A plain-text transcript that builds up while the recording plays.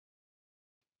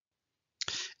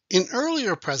In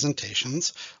earlier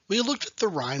presentations, we looked at the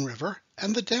Rhine River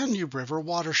and the Danube River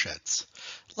watersheds.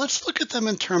 Let's look at them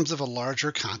in terms of a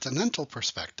larger continental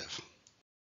perspective.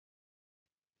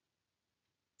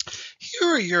 Here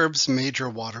are Europe's major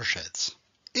watersheds,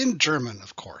 in German,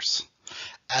 of course.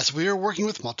 As we are working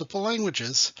with multiple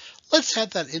languages, let's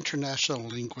add that international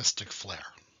linguistic flair.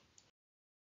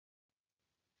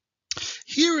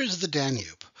 Here is the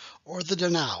Danube, or the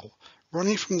Donau,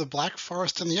 running from the Black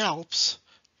Forest and the Alps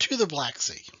to the Black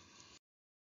Sea.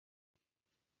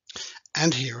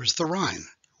 And here is the Rhine,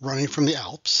 running from the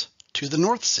Alps to the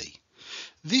North Sea.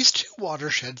 These two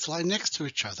watersheds lie next to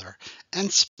each other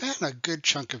and span a good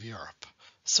chunk of Europe,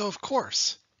 so of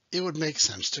course, it would make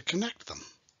sense to connect them.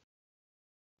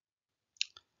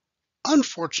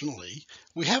 Unfortunately,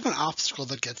 we have an obstacle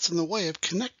that gets in the way of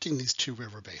connecting these two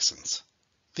river basins,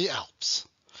 the Alps.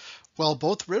 While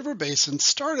both river basins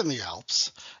start in the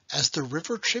Alps, as the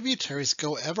river tributaries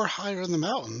go ever higher in the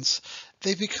mountains,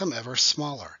 they become ever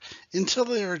smaller, until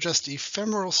they are just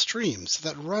ephemeral streams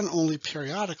that run only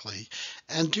periodically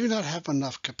and do not have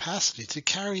enough capacity to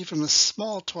carry even a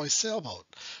small toy sailboat,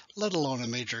 let alone a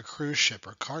major cruise ship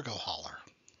or cargo hauler.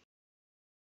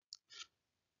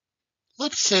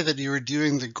 Let's say that you are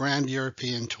doing the Grand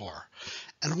European Tour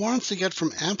and wanted to get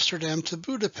from Amsterdam to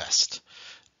Budapest,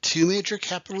 two major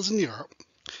capitals in Europe,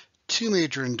 two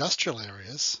major industrial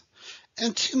areas,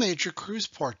 and two major cruise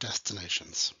port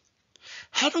destinations.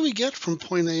 How do we get from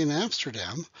point A in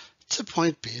Amsterdam to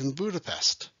point B in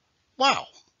Budapest? Wow,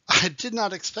 I did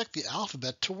not expect the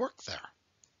alphabet to work there.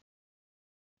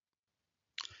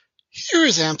 Here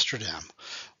is Amsterdam.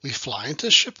 We fly into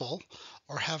Schiphol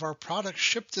or have our product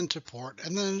shipped into port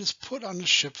and then it is put on a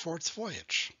ship for its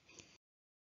voyage.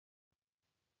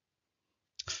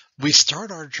 We start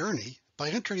our journey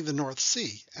by entering the North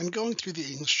Sea and going through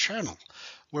the English Channel,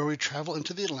 where we travel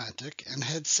into the Atlantic and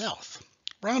head south,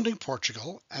 rounding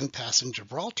Portugal and passing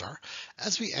Gibraltar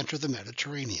as we enter the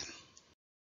Mediterranean.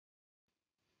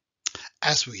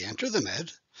 As we enter the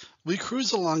Med, we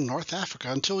cruise along North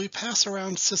Africa until we pass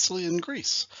around Sicily and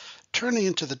Greece, turning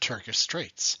into the Turkish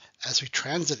Straits as we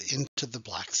transit into the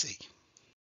Black Sea.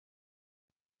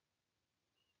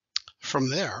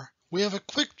 From there, we have a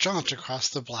quick jaunt across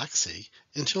the Black Sea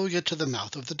until we get to the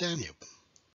mouth of the Danube.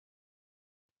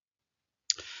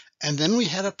 And then we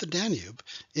head up the Danube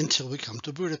until we come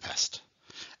to Budapest.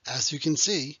 As you can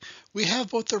see, we have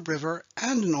both a river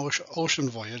and an ocean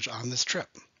voyage on this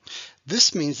trip.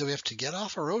 This means that we have to get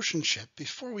off our ocean ship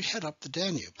before we head up the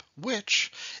Danube,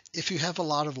 which, if you have a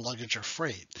lot of luggage or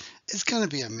freight, is going to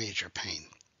be a major pain.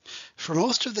 For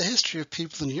most of the history of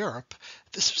people in Europe,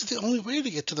 this was the only way to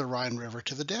get to the Rhine River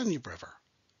to the Danube River.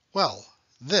 Well,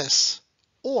 this,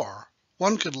 or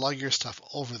one could lug your stuff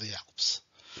over the Alps.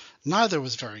 Neither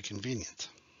was very convenient.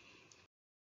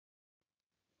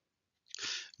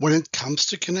 When it comes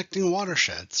to connecting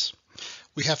watersheds,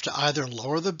 we have to either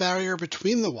lower the barrier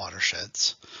between the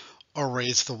watersheds or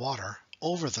raise the water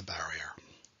over the barrier.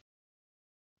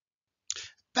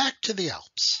 Back to the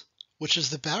Alps, which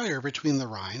is the barrier between the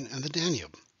Rhine and the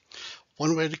Danube.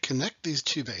 One way to connect these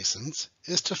two basins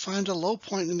is to find a low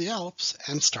point in the Alps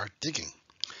and start digging,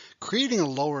 creating a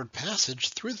lowered passage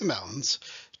through the mountains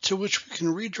to which we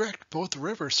can redirect both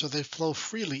rivers so they flow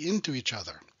freely into each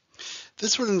other.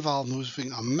 This would involve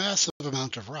moving a massive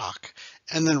amount of rock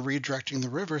and then redirecting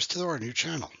the rivers to our new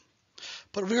channel.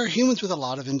 But we are humans with a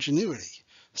lot of ingenuity,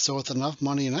 so with enough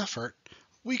money and effort,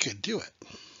 we could do it.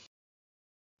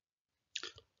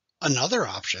 Another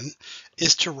option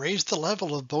is to raise the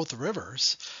level of both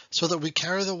rivers so that we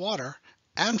carry the water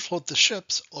and float the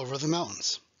ships over the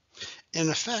mountains. In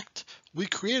effect, we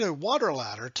create a water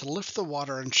ladder to lift the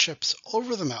water and ships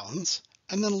over the mountains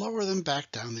and then lower them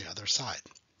back down the other side.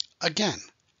 Again,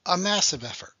 a massive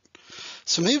effort.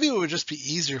 So maybe it would just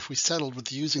be easier if we settled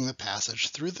with using the passage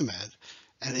through the Med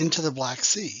and into the Black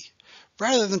Sea,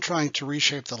 rather than trying to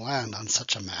reshape the land on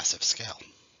such a massive scale.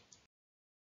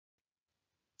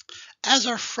 As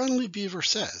our friendly beaver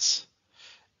says,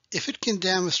 if it can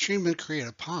dam a stream and create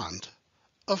a pond,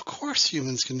 of course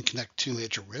humans can connect two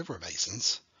major river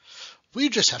basins. We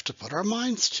just have to put our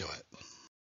minds to it.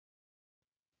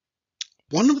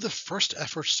 One of the first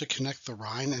efforts to connect the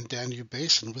Rhine and Danube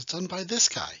basin was done by this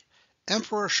guy,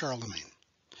 Emperor Charlemagne.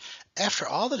 After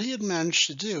all that he had managed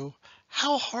to do,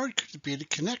 how hard could it be to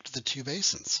connect the two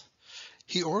basins?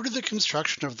 He ordered the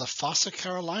construction of the Fossa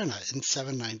Carolina in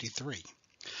 793.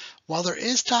 While there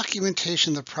is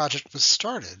documentation the project was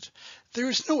started, there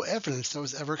is no evidence that it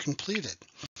was ever completed,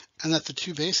 and that the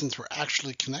two basins were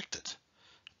actually connected.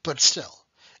 But still,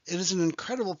 it is an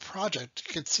incredible project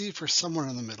to conceive for someone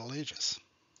in the Middle Ages.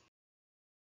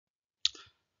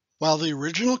 While the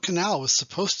original canal was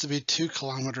supposed to be 2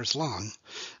 kilometers long,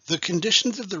 the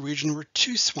conditions of the region were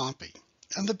too swampy,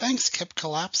 and the banks kept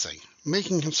collapsing,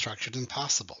 making construction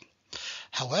impossible.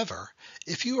 However,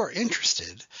 if you are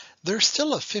interested, there's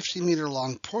still a 50-meter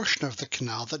long portion of the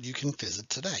canal that you can visit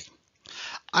today.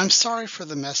 I'm sorry for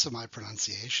the mess of my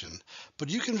pronunciation, but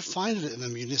you can find it in the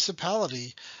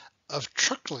municipality of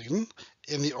Trückling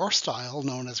in the Ortsteil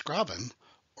known as Graben,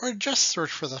 or just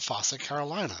search for the Fossa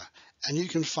Carolina, and you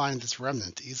can find this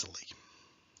remnant easily.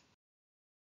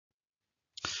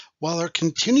 While there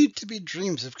continued to be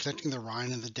dreams of connecting the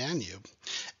Rhine and the Danube,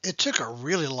 it took a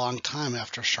really long time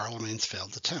after Charlemagne's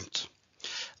failed attempt.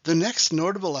 The next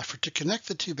notable effort to connect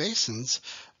the two basins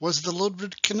was the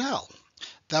Ludwig Canal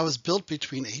that was built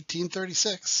between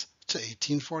 1836 to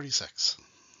 1846.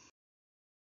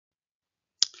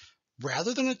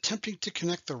 Rather than attempting to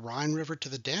connect the Rhine River to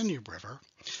the Danube River,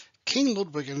 King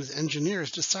Ludwig and his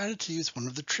engineers decided to use one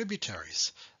of the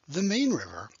tributaries, the main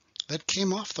river, that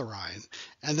came off the Rhine,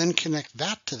 and then connect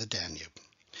that to the Danube.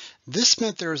 This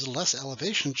meant there was less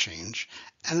elevation change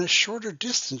and a shorter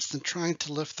distance than trying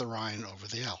to lift the Rhine over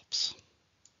the Alps.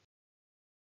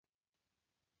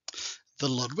 The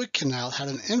Ludwig Canal had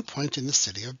an endpoint in the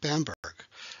city of Bamberg,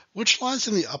 which lies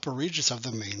in the upper reaches of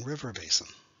the main river basin.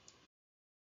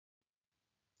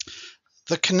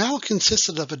 The canal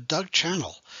consisted of a dug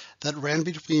channel that ran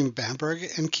between Bamberg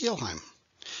and Kielheim.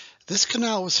 This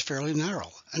canal was fairly narrow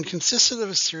and consisted of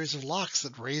a series of locks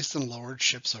that raised and lowered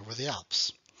ships over the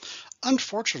Alps.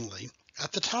 Unfortunately,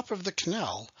 at the top of the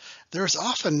canal, there is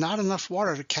often not enough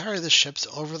water to carry the ships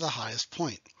over the highest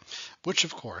point, which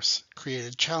of course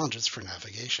created challenges for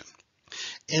navigation.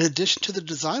 In addition to the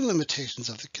design limitations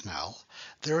of the canal,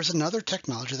 there is another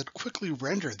technology that quickly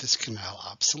rendered this canal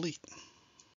obsolete.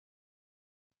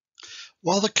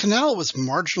 While the canal was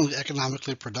marginally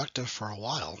economically productive for a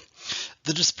while,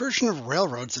 the dispersion of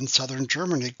railroads in southern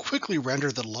Germany quickly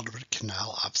rendered the Ludwig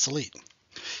Canal obsolete.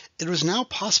 It was now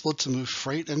possible to move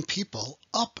freight and people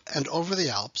up and over the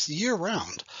Alps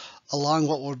year-round along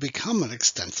what would become an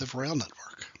extensive rail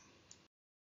network.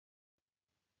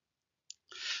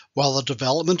 While the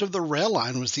development of the rail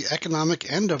line was the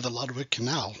economic end of the Ludwig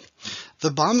Canal,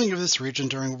 the bombing of this region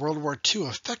during World War II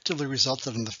effectively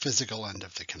resulted in the physical end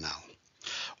of the canal.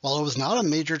 While it was not a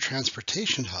major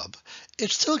transportation hub,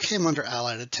 it still came under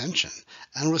Allied attention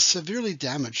and was severely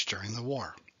damaged during the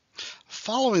war.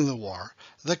 Following the war,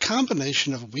 the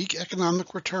combination of weak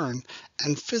economic return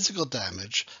and physical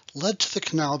damage led to the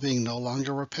canal being no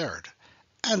longer repaired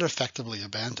and effectively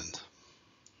abandoned.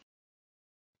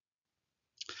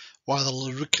 While the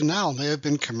Ludwig Canal may have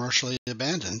been commercially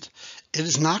abandoned, it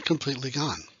is not completely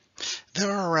gone. There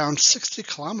are around 60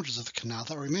 kilometers of the canal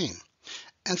that remain,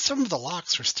 and some of the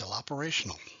locks are still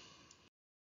operational.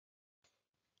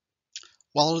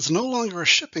 While it is no longer a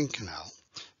shipping canal,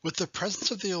 with the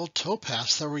presence of the old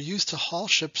towpaths that were used to haul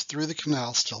ships through the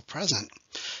canal still present,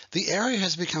 the area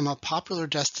has become a popular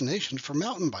destination for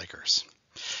mountain bikers.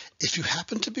 If you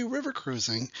happen to be river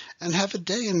cruising and have a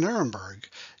day in Nuremberg,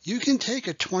 you can take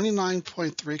a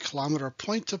 29.3 kilometer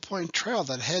point-to-point trail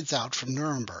that heads out from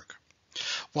Nuremberg.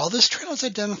 While this trail is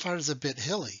identified as a bit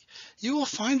hilly, you will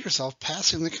find yourself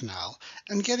passing the canal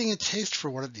and getting a taste for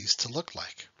what it used to look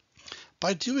like.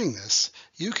 By doing this,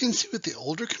 you can see what the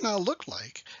older canal looked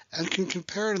like and can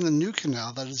compare it to the new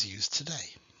canal that is used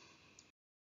today.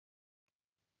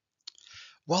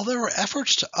 While there were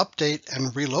efforts to update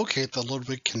and relocate the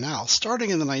Ludwig Canal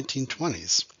starting in the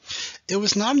 1920s, it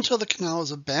was not until the canal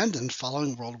was abandoned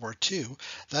following World War II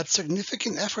that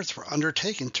significant efforts were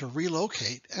undertaken to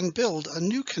relocate and build a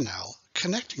new canal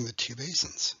connecting the two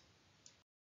basins.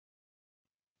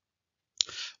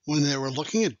 When they were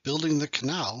looking at building the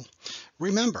canal,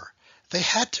 remember, they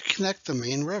had to connect the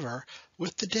main river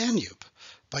with the Danube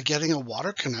by getting a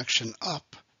water connection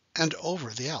up and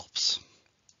over the Alps.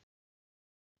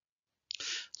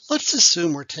 Let's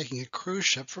assume we're taking a cruise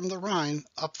ship from the Rhine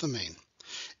up the Main.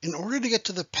 In order to get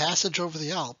to the passage over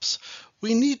the Alps,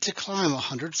 we need to climb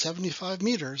 175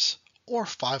 meters or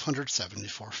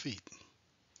 574 feet.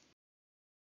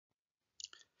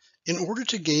 In order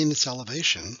to gain this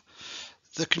elevation,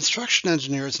 the construction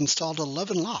engineers installed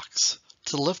 11 locks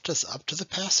to lift us up to the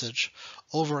passage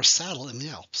over a saddle in the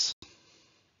Alps.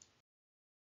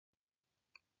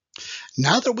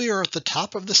 Now that we are at the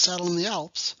top of the saddle in the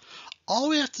Alps, all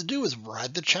we have to do is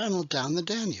ride the channel down the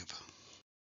Danube.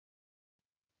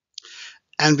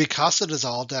 And because it is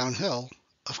all downhill,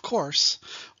 of course,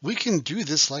 we can do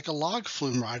this like a log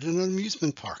flume ride in an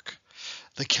amusement park.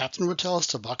 The captain would tell us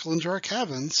to buckle into our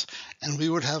cabins, and we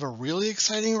would have a really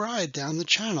exciting ride down the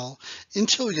channel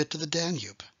until we get to the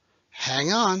Danube.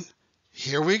 Hang on,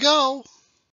 Here we go.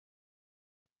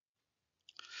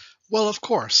 Well, of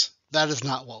course, that is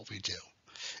not what we do.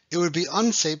 It would be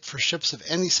unsafe for ships of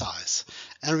any size,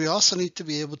 and we also need to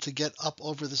be able to get up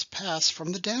over this pass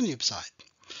from the Danube side.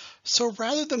 So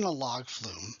rather than a log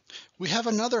flume, we have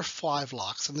another 5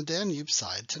 locks on the Danube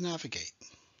side to navigate.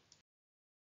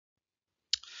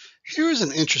 Here is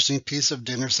an interesting piece of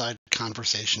dinner-side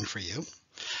conversation for you.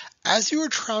 As you are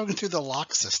traveling through the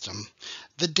lock system,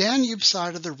 the Danube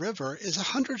side of the river is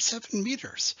 107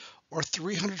 meters, or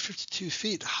 352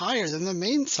 feet higher than the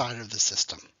main side of the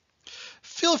system.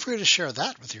 Feel free to share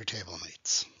that with your table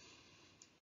mates.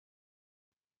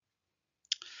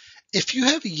 If you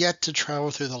have yet to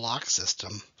travel through the lock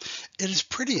system, it is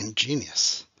pretty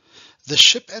ingenious. The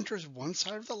ship enters one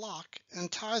side of the lock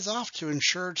and ties off to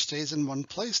ensure it stays in one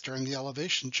place during the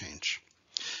elevation change.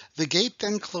 The gate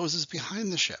then closes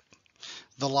behind the ship.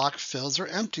 The lock fills or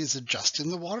empties, adjusting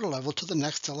the water level to the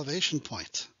next elevation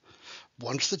point.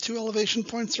 Once the 2 elevation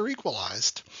points are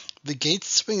equalized, the gates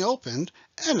swing open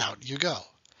and out you go.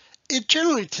 It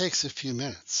generally takes a few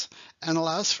minutes and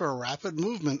allows for a rapid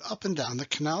movement up and down the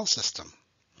canal system.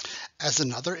 As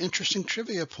another interesting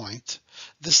trivia point,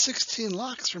 the 16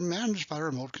 locks are managed by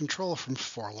remote control from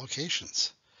 4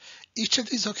 locations. Each of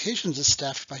these locations is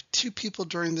staffed by 2 people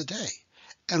during the day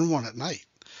and 1 at night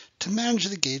to manage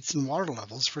the gates and water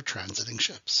levels for transiting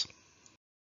ships.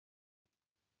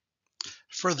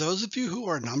 For those of you who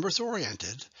are numbers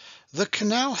oriented, the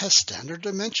canal has standard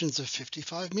dimensions of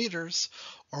 55 meters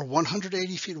or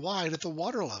 180 feet wide at the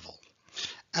water level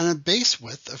and a base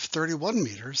width of 31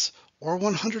 meters or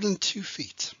 102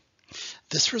 feet.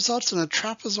 This results in a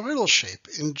trapezoidal shape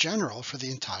in general for the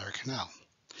entire canal.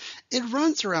 It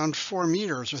runs around 4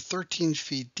 meters or 13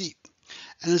 feet deep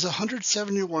and is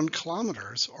 171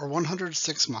 kilometers or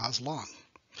 106 miles long.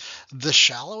 The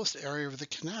shallowest area of the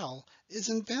canal is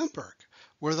in Bamberg,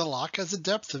 where the lock has a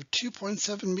depth of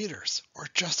 2.7 meters, or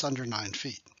just under 9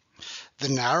 feet. The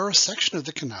narrowest section of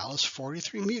the canal is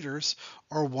 43 meters,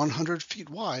 or 100 feet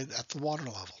wide at the water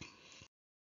level.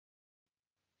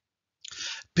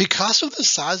 Because of the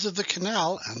size of the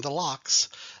canal and the locks,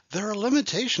 there are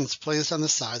limitations placed on the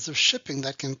size of shipping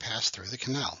that can pass through the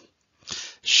canal.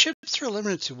 Ships are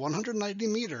limited to 190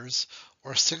 meters,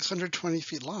 or 620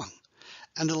 feet long,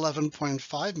 and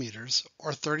 11.5 meters,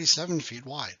 or 37 feet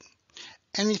wide.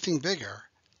 Anything bigger,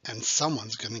 and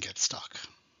someone's going to get stuck.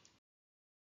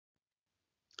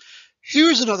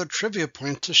 Here's another trivia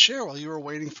point to share while you are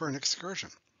waiting for an excursion.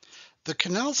 The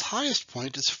canal's highest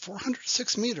point is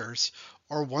 406 meters,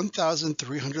 or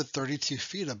 1,332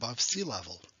 feet above sea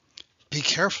level. Be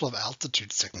careful of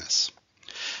altitude sickness.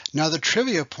 Now, the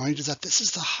trivia point is that this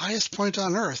is the highest point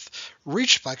on Earth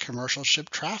reached by commercial ship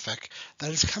traffic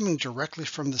that is coming directly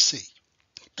from the sea.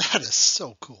 That is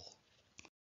so cool.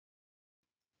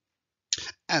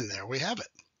 And there we have it,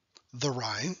 the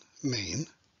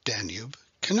Rhine-Main-Danube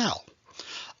Canal,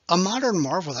 a modern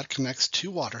marvel that connects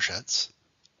 2 watersheds,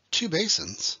 2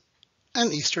 basins,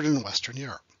 and Eastern and Western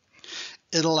Europe.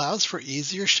 It allows for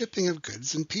easier shipping of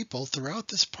goods and people throughout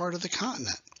this part of the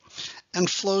continent and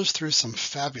flows through some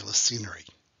fabulous scenery.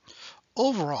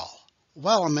 Overall,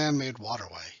 while a man-made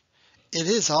waterway, it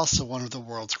is also one of the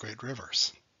world's great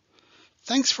rivers.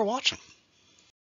 Thanks for watching.